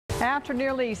After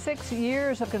nearly 6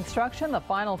 years of construction, the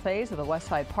final phase of the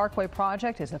Westside Parkway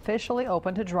project is officially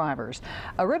open to drivers.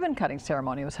 A ribbon-cutting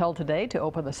ceremony was held today to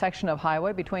open the section of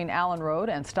highway between Allen Road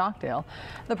and Stockdale.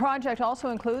 The project also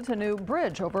includes a new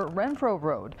bridge over Renfro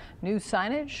Road, new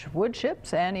signage, wood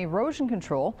chips, and erosion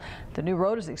control. The new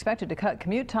road is expected to cut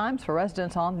commute times for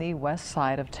residents on the west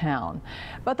side of town.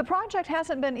 But the project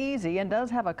hasn't been easy and does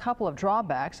have a couple of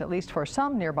drawbacks, at least for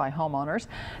some nearby homeowners.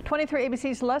 23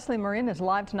 ABC's Leslie Marin is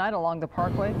live tonight along the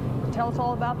parkway to tell us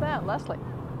all about that. Leslie.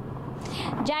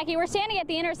 Jackie, we're standing at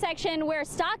the intersection where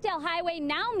Stockdale Highway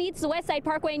now meets the Westside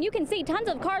Parkway, and you can see tons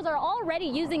of cars are already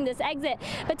using this exit.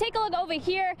 But take a look over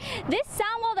here. This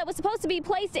sound wall that was supposed to be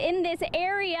placed in this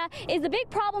area is a big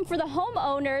problem for the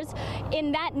homeowners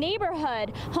in that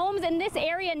neighborhood. Homes in this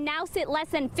area now sit less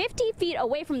than 50 feet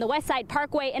away from the Westside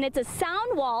Parkway, and it's a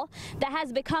sound wall that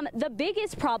has become the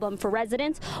biggest problem for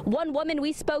residents. One woman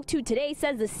we spoke to today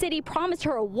says the city promised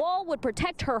her a wall would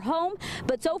protect her home,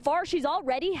 but so far she's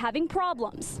already having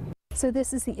problems. So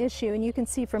this is the issue, and you can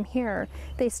see from here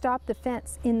they stopped the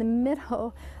fence in the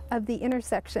middle of the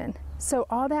intersection. So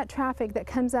all that traffic that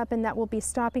comes up and that will be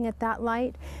stopping at that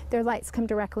light, their lights come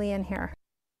directly in here.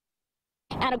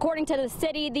 And according to the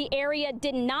city, the area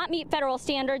did not meet federal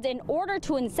standards in order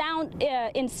to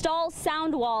install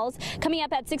sound walls. Coming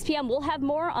up at 6 p.m., we'll have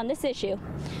more on this issue.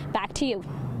 Back to you.